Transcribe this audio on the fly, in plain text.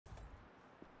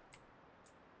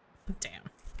Damn.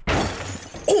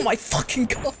 Oh my fucking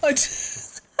god!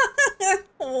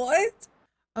 What?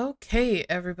 Okay,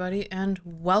 everybody, and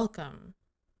welcome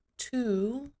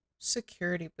to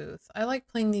Security Booth. I like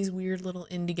playing these weird little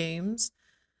indie games.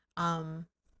 I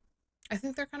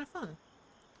think they're kind of fun.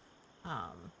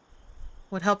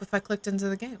 Would help if I clicked into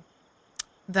the game.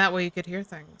 That way you could hear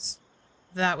things.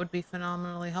 That would be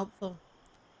phenomenally helpful.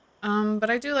 But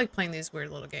I do like playing these weird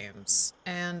little games.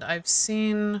 And I've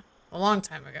seen, a long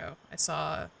time ago, I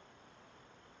saw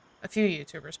a few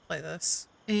YouTubers play this.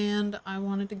 And I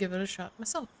wanted to give it a shot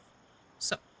myself.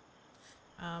 So,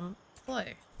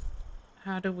 play.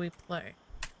 How do we play?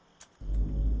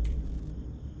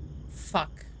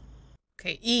 Fuck.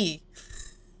 Okay, E.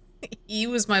 E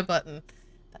was my button.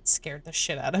 That scared the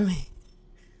shit out of me.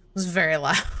 It was very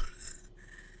loud.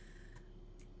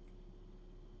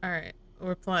 Alright,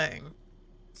 we're playing.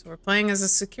 So we're playing as a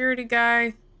security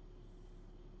guy.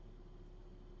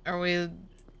 Are we...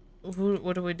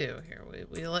 what do we do here?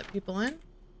 We let people in?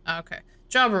 Okay.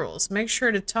 Job rules. Make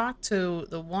sure to talk to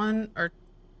the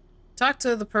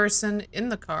person in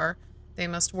the car. They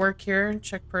must work here.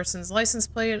 Check person's license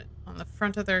plate on the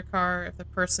front of their car. If the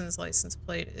person's license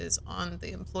plate is on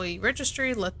the employee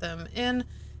registry, let them in.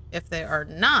 If they are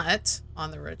not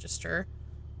on the register,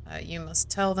 you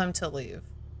must tell them to leave.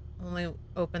 Only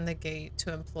open the gate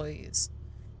to employees.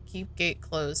 Keep gate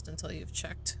closed until you've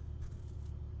checked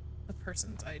the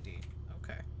person's ID.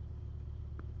 Okay.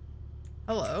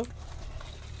 Hello.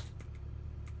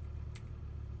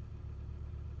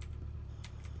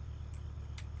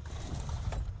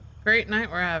 Great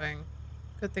night we're having.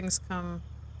 Good things come.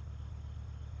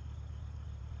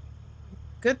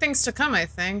 Good things to come, I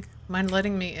think. Mind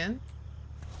letting me in?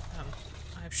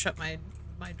 I've shut my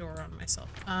door on myself.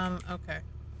 Okay.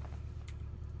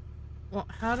 Well,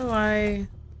 how do I...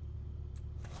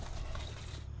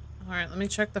 Alright, let me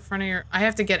check the front of your... I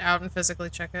have to get out and physically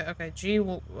check it. Okay,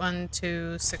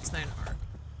 G1269R.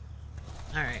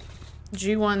 Alright.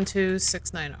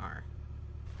 G1269R.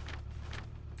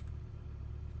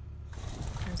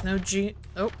 There's no G...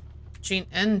 Oh.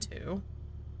 N2.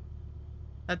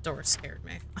 That door scared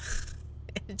me.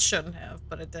 It shouldn't have,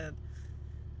 but it did.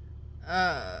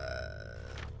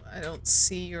 I don't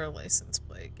see your license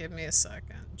plate. Give me a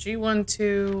second.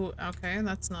 G12... Okay,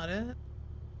 that's not it.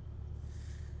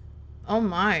 Oh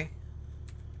my.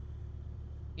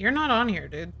 You're not on here,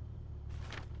 dude.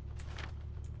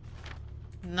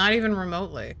 Not even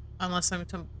remotely. Unless I'm,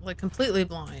 like, completely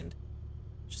blind.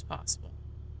 Which is possible.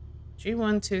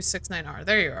 G1269R.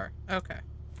 There you are. Okay.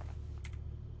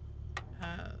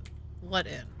 Let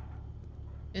in.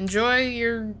 Enjoy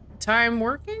your time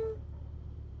working?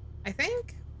 I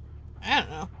think? I don't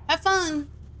know. Have fun!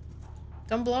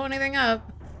 Don't blow anything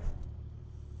up.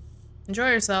 Enjoy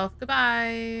yourself.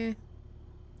 Goodbye.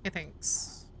 Hey,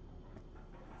 thanks.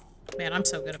 Man, I'm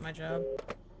so good at my job.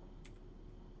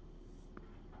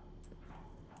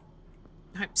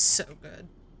 I'm so good.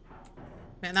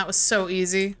 Man, that was so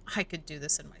easy. I could do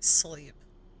this in my sleep.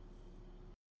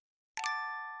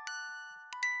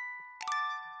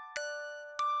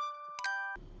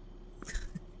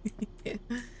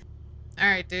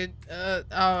 Alright, dude. Oh,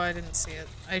 I didn't see it.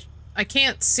 I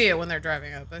can't see it when they're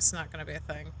driving up. That's not gonna be a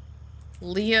thing.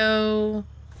 Leo...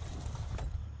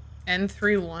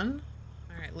 N31?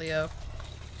 Alright, Leo.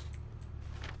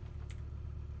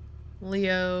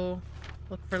 Leo.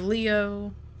 Look for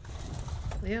Leo.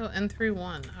 Leo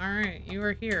N31. Alright, you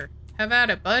are here. Have at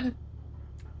it, bud.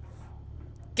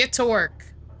 Get to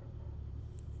work.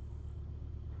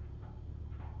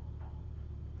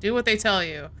 Do what they tell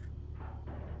you.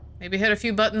 Maybe hit a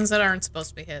few buttons that aren't supposed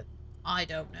to be hit. I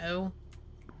don't know.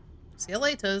 See you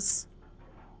laters.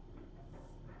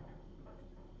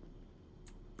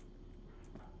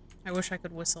 I wish I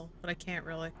could whistle, but I can't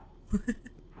really.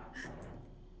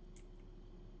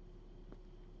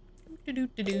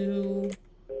 Do-do-do-do.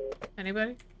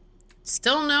 Anybody?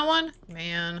 Still no one?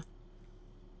 Man.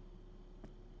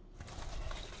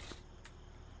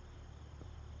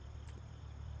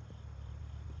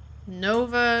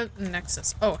 Nova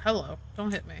Nexus. Oh, hello.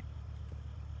 Don't hit me.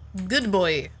 Good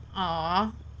boy.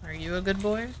 Aw. Are you a good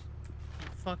boy? You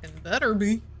fucking better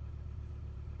be.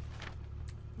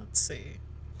 Let's see.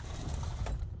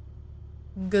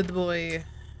 Good boy.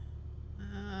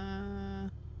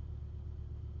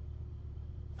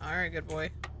 Alright, good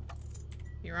boy.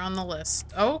 You're on the list.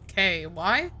 Okay,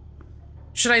 why?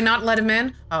 Should I not let him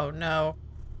in? Oh no.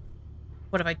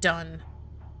 What have I done?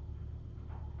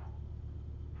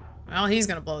 Well, he's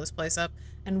gonna blow this place up,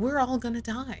 and we're all gonna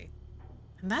die.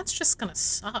 And that's just gonna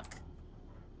suck.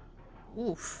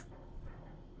 Oof.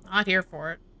 Not here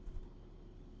for it.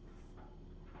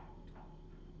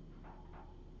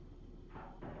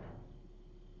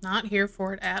 Not here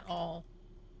for it at all.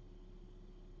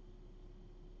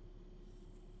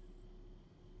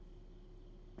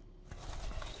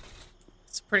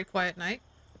 It's a pretty quiet night.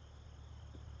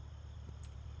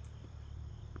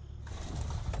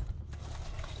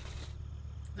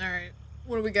 Alright.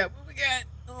 What do we got? What do we got?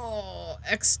 Oh,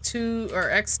 X2 or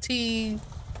XT.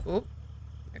 Whoop.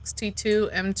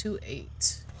 XT2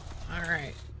 M28.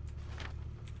 Alright.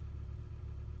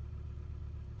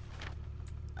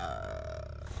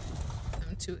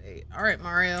 M28. Alright,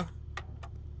 Mario.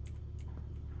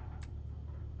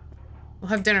 We'll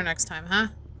have dinner next time, huh?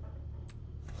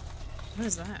 What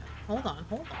is that? Hold on,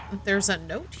 hold on. There's a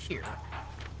note here.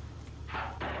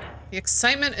 The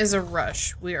excitement is a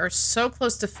rush. We are so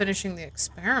close to finishing the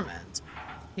experiment.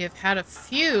 We have had a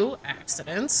few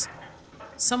accidents.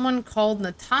 Someone called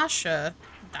Natasha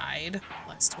died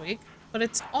last week, but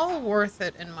it's all worth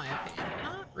it in my opinion.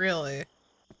 Not really.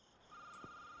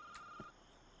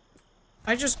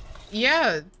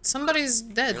 Yeah, somebody's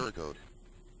dead. Error code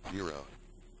 0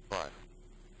 5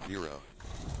 0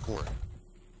 4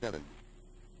 7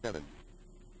 7.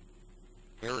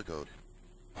 Error code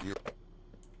 0.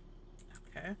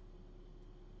 Okay.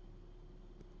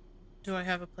 Do I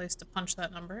have a place to punch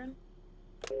that number in?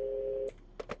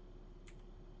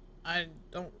 I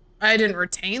didn't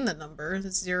retain the number.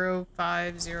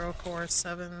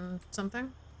 05047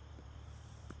 something.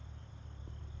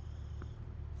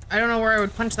 I don't know where I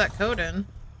would punch that code in.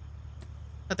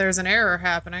 But there's an error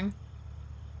happening.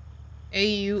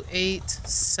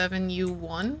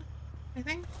 AU87U1, I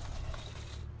think?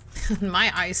 My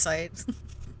eyesight.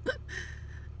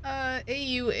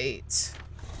 AU8.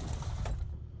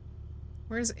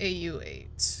 Where's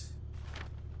AU8?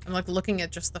 I'm like looking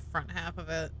at just the front half of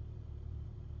it.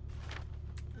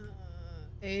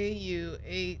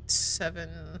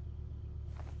 AU87.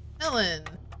 Ellen.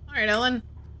 Alright, Ellen.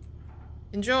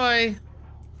 Enjoy.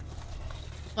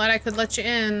 Glad I could let you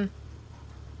in.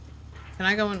 Can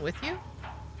I go in with you?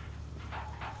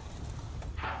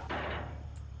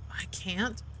 I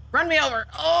can't. Run me over.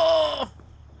 Oh!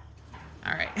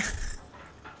 Alright.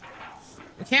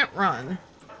 We can't run.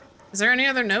 Is there any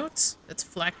other notes? It's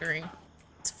flackering.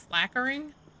 It's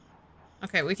flackering?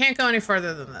 Okay, we can't go any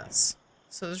further than this.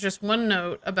 So there's just one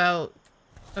note about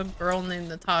a girl named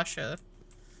Natasha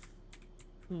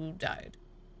who died.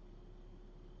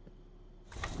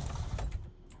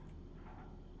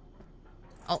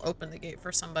 I'll open the gate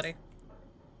for somebody.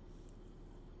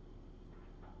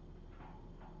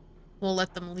 We'll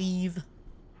let them leave.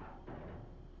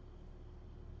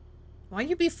 Why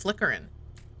you be flickering?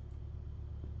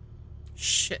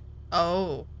 Shit.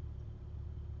 Oh.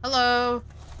 Hello.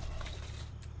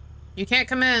 You can't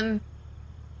come in.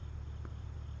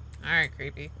 Alright,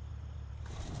 creepy.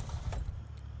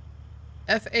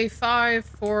 FA5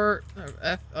 for...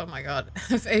 oh my god.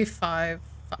 FA5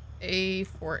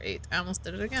 A48. I almost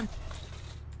did it again.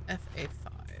 FA5.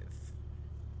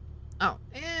 Oh,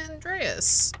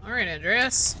 Andreas. Alright,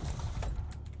 Andreas.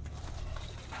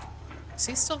 Is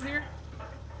he still here?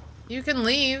 You can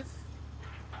leave.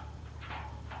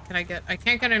 Can I get... I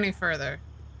can't get any further.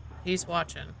 He's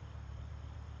watching.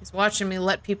 He's watching me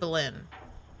let people in.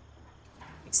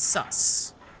 He's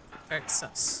sus. Very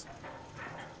sus.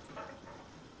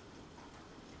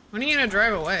 When are you gonna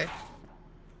drive away?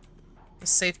 The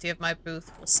safety of my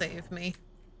booth will save me.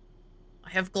 I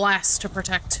have glass to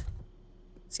protect.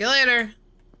 See you later.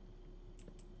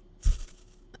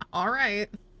 Alright.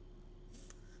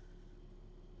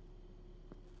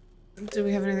 Do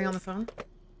we have anything on the phone?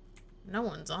 No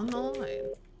one's on the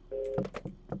line.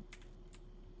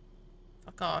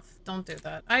 Fuck off. Don't do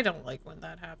that. I don't like when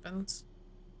that happens.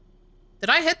 Did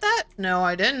I hit that? No,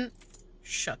 I didn't.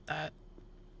 Shut that.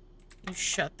 You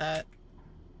shut that.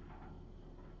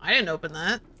 I didn't open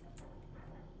that.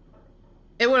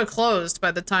 It would have closed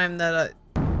by the time that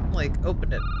I, like,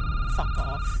 opened it. Fuck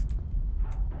off.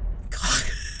 God.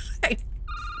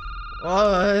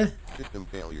 What? System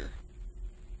failure.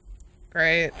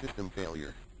 Great. System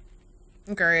failure.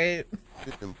 Great.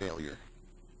 System failure.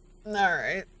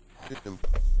 Alright. System.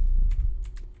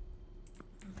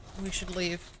 We should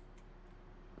leave.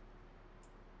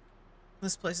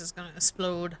 This place is gonna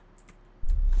explode.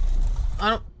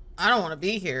 I don't want to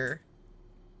be here.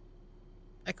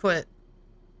 I quit.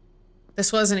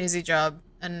 This was an easy job,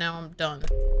 and now I'm done.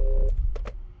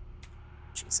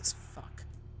 Jesus fuck.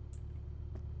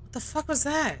 What the fuck was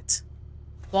that?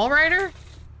 Wall rider?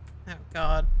 Oh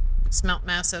god. Smelt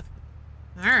massive.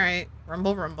 Alright.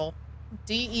 Rumble rumble.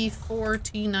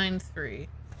 DE4T93.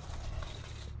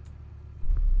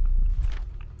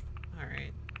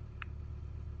 Alright.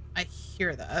 I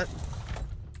hear that.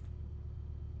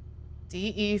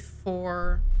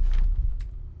 DE4.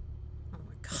 Oh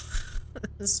my god.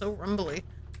 This is so rumbly.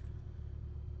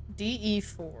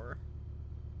 DE4.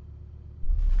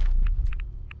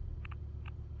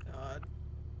 God.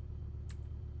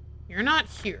 You're not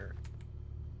here.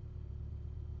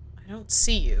 I don't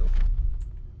see you.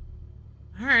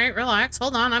 Alright, relax.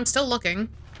 Hold on, I'm still looking.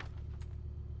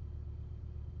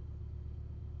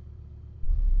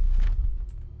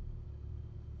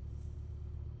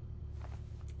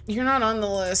 You're not on the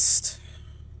list.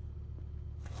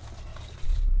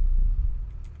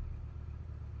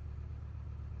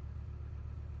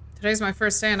 Today's my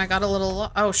first day and I got a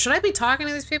little... Oh, should I be talking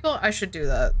to these people? I should do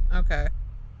that. Okay.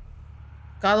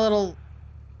 Got a little...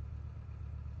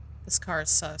 This car is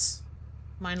sus.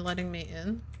 Mind letting me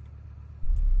in?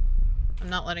 I'm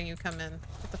not letting you come in.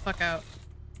 Get the fuck out.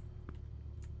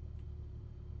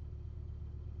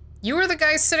 You were the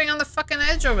guy sitting on the fucking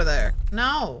edge over there.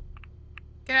 No.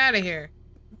 Get out of here.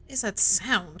 What is that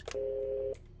sound?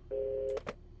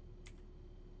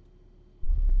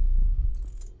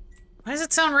 Why does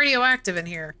it sound radioactive in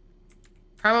here?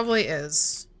 Probably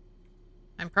is.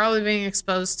 I'm probably being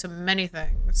exposed to many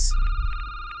things.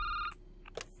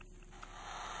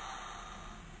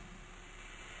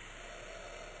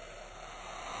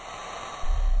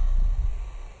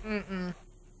 Mm-mm.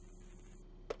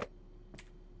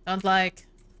 Don't like.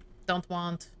 Don't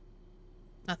want.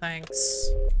 No thanks.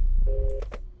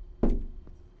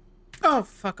 Oh,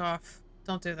 fuck off.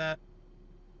 Don't do that.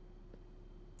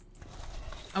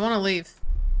 I want to leave.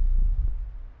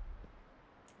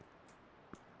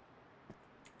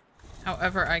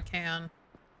 However I can.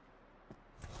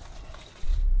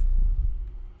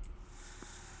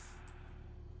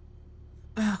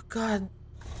 Oh, God.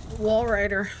 Wall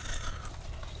rider.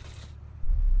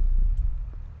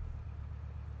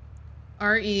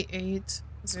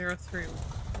 RE803.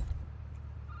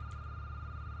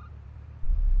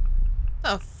 The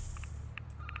f...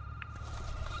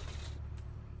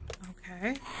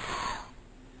 Okay.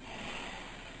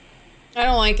 I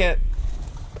don't like it.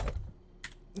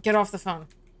 Get off the phone.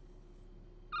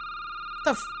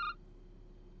 The f...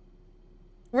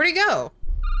 Where'd he go?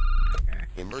 Okay.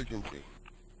 Emergency.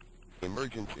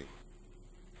 Emergency.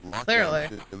 Lockdown Clearly.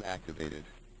 system activated.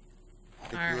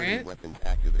 Security Alright. weapons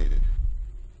activated.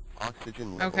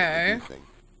 Oxygen level Okay. reducing.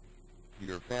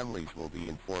 Your families will be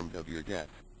informed of your death.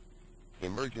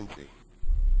 Emergency.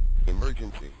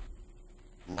 Emergency.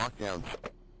 Lockdown.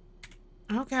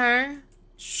 Okay.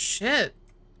 Shit.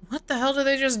 What the hell did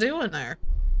they just do in there?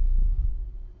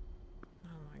 Oh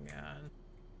my god.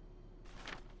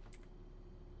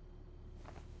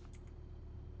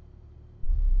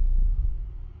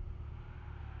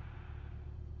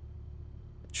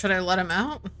 Should I let him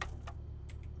out?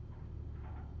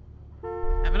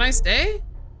 Have a nice day?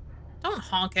 Don't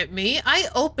honk at me. I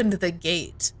opened the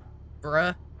gate,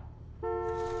 bruh.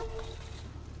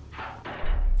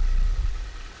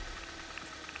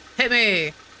 Hit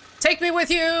me! Take me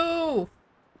with you!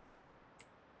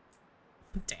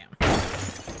 Damn.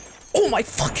 Oh my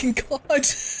fucking god!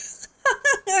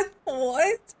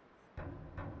 What?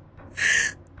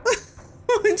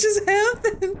 What just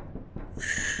happened?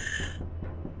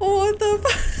 What the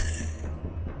fuck?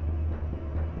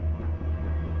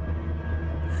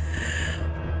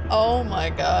 Oh my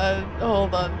god.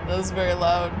 Hold on. That was very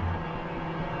loud.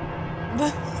 The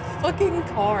fucking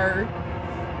car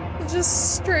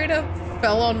just straight up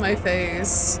fell on my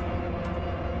face.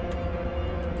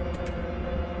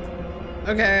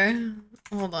 Okay.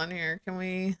 Hold on here. Can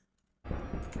we...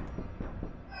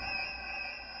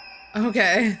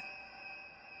 Okay.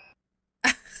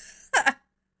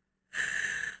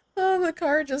 Oh, the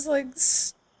car just like...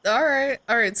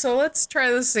 Alright, so let's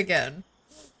try this again.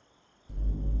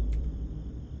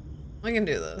 I can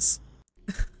do this.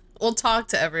 We'll talk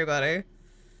to everybody.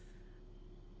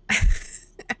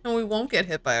 And we won't get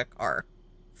hit by a car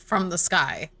from the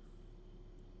sky.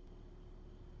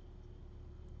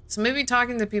 So maybe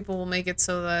talking to people will make it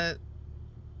so that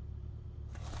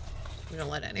we don't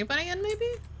let anybody in, maybe?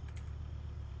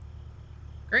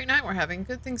 Great night we're having.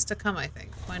 Good things to come, I think.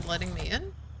 Mind letting me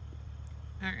in?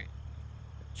 Alright.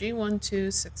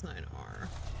 G1269R.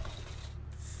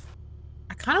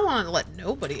 I kind of want to let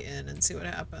nobody in and see what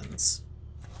happens.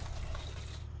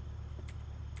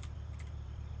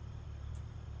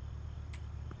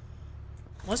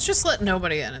 Let's just let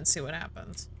nobody in and see what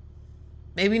happens.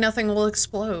 Maybe nothing will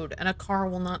explode and a car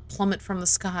will not plummet from the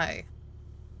sky.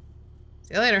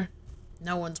 See you later.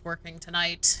 No one's working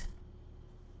tonight.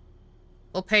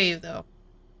 We'll pay you, though.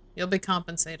 You'll be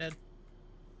compensated.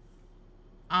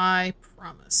 I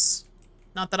promise.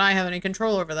 Not that I have any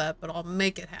control over that, but I'll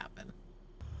make it happen.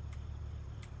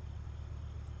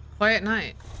 quiet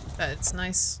night. That's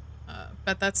nice.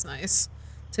 Bet that's nice.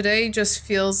 Today just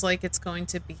feels like it's going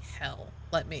to be hell.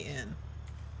 Let me in.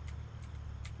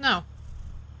 No.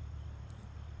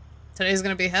 Today's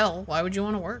gonna be hell. Why would you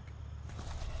want to work?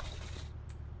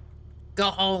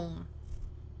 Go home.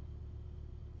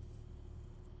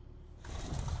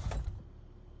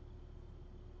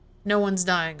 No one's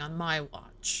dying on my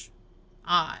watch.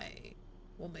 I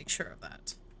will make sure of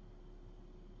that.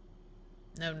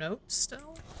 No notes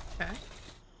still? Okay.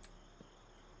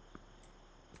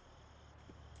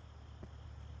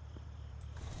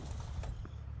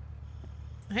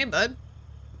 Hey, bud.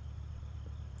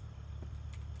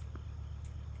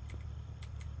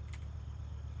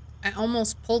 I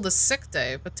almost pulled a sick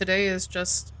day, but today is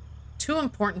just too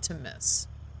important to miss.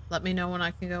 Let me know when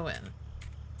I can go in.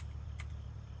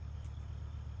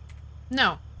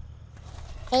 No.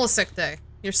 Pull a sick day.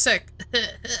 You're sick.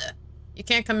 You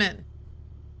can't come in.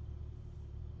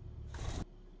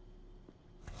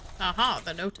 Aha,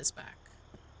 the note is back.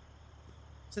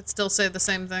 Does it still say the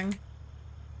same thing?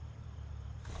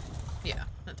 Yeah,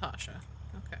 Natasha.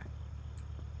 Okay.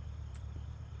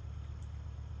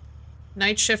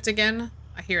 Night shift again?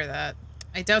 I hear that.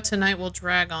 I doubt tonight will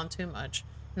drag on too much.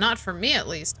 Not for me, at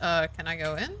least. Can I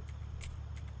go in?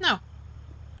 No.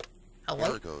 Hello?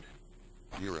 Error code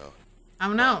 0.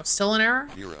 Oh no, still an error?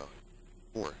 0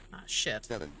 4 Ah, shit.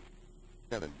 7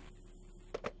 7.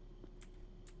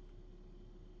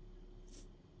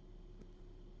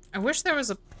 I wish there was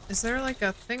a... Is there like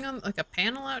a thing on... Like a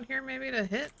panel out here maybe to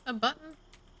hit a button?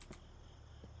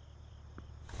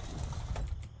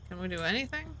 Can we do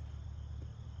anything?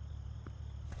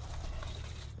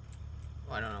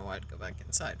 Oh, I don't know why I'd go back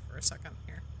inside for a second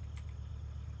here.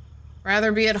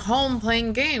 Rather be at home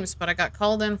playing games, but I got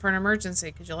called in for an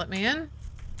emergency. Could you let me in?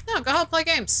 No, go home play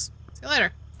games. See you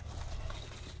later.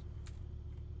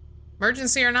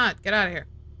 Emergency or not, get out of here.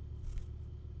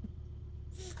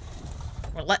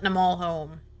 We're letting them all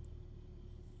home.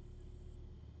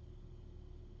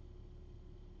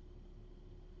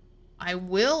 I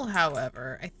will,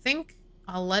 however, I think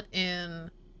I'll let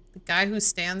in the guy who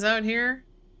stands out here.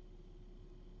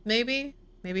 Maybe.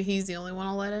 Maybe he's the only one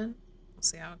I'll let in. We'll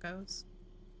see how it goes.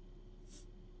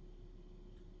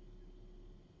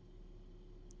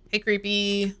 Hey,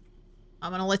 creepy.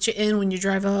 I'm gonna let you in when you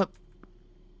drive up.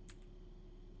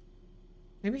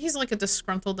 Maybe he's like a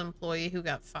disgruntled employee who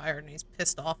got fired and he's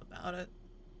pissed off about it.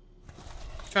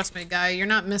 Trust me, guy, you're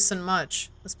not missing much.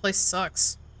 This place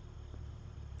sucks.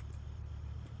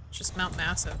 It's just Mount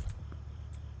Massive.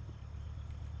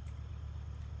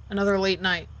 Another late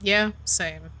night. Yeah,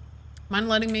 same. Mind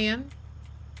letting me in?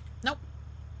 Nope.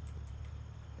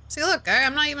 See, look, guy,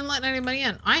 I'm not even letting anybody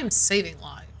in. I am saving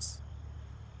lives.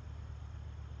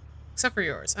 Except for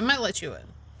yours. I might let you in.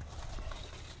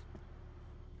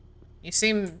 You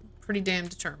seem pretty damn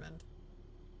determined.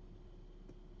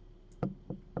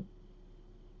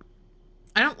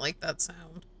 I don't like that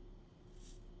sound.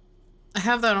 I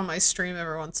have that on my stream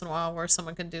every once in a while where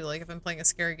someone can do, like, if I'm playing a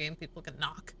scary game, people can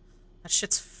knock. That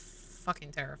shit's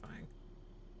fucking terrifying.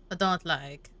 I don't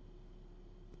like.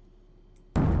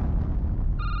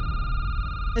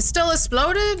 It still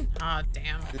exploded? Aw,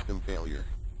 damn. System failure.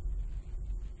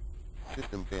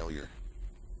 System failure.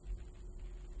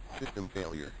 System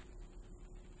failure.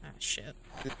 Ah, shit.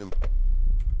 System.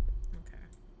 Okay.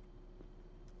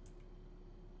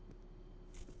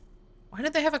 Why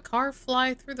did they have a car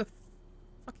fly through the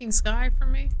fucking sky for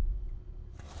me?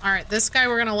 Alright, this guy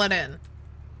we're gonna let in.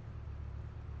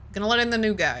 Gonna let in the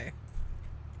new guy.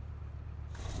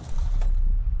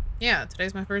 Yeah,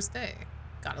 today's my first day.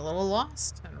 Got a little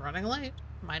lost and running late.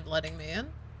 Mind letting me in?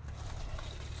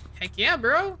 Heck yeah,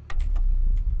 bro!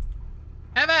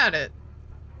 Have at it!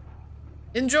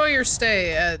 Enjoy your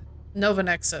stay at Nova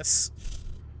Nexus.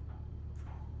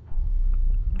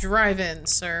 Drive in,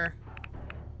 sir.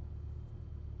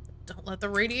 Don't let the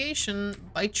radiation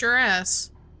bite your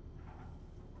ass.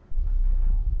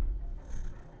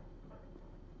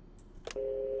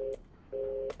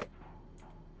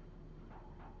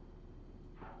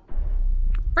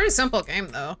 Pretty simple game,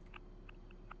 though.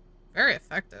 Very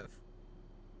effective.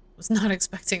 Was not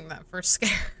expecting that first scare.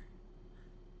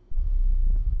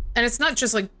 And it's not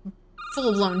just like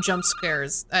full-blown jump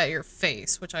scares at your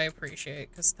face, which I appreciate,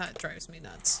 because that drives me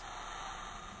nuts.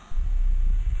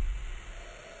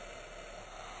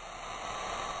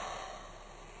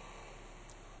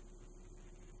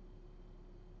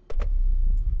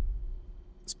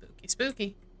 Spooky,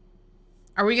 spooky.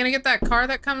 Are we gonna get that car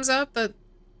that comes up that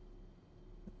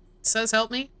says help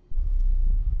me?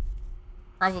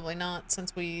 Probably not,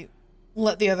 since we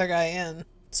let the other guy in,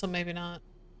 so maybe not.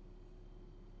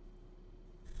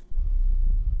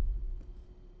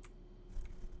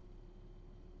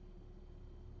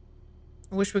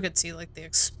 I wish we could see, like, the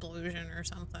explosion or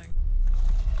something.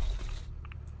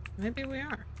 Maybe we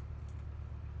are.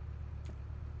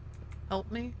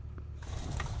 Help me?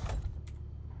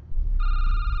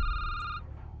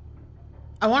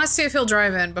 I want to see if he'll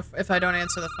drive in if I don't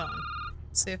answer the phone.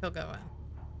 See if he'll go in.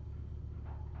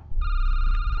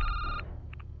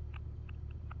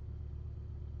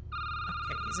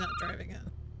 Okay, he's not driving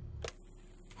in.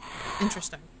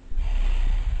 Interesting.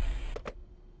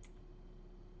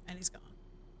 And he's gone.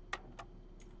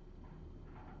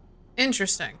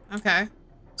 Interesting. Okay.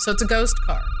 So it's a ghost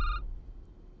car.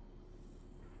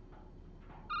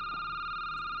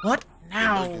 What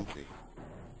now? Emergency.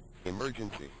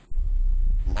 Emergency.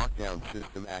 Lockdown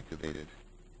system activated.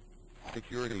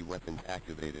 Security weapons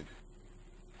activated.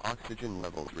 Oxygen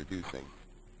levels reducing.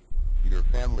 Your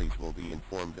families will be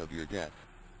informed of your death.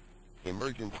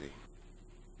 Emergency.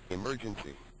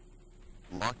 Emergency.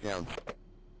 Lockdown.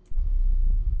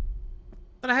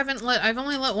 But I've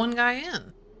only let one guy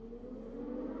in.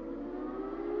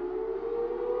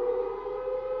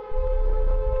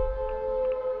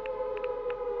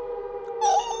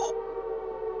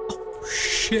 Oh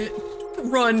shit.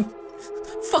 Run.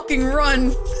 Fucking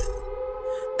run.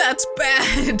 That's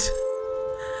bad.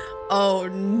 Oh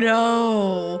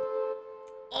no.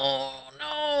 Oh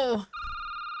no.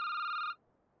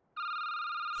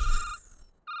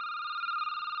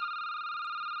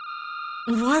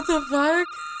 What the fuck?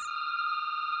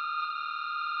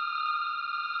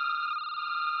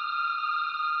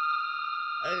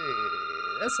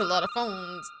 That's a lot of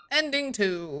phones. Ending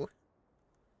 2.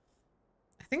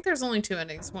 I think there's only 2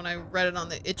 endings when I read it on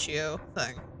the Itch.io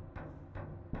thing.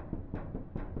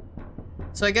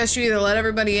 So I guess you either let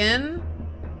everybody in,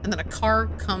 and then a car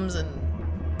comes and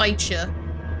bites you,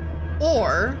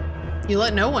 or you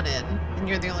let no one in, and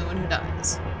you're the only one who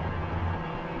dies.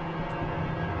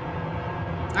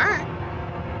 Alright.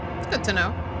 It's good to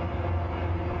know.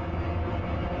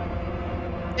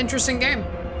 Interesting game.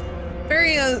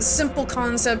 Very simple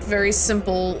concept, very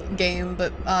simple game,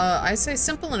 but I say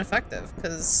simple and effective,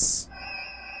 because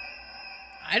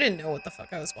I didn't know what the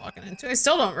fuck I was walking into. I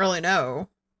still don't really know.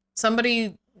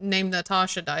 Somebody named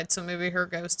Natasha died, so maybe her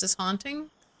ghost is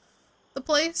haunting the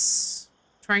place,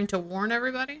 trying to warn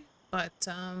everybody. But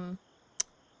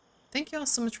thank you all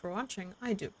so much for watching.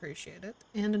 I do appreciate it.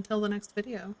 And until the next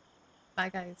video, bye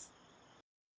guys.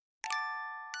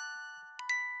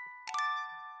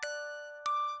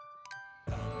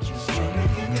 Just trying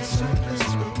to get some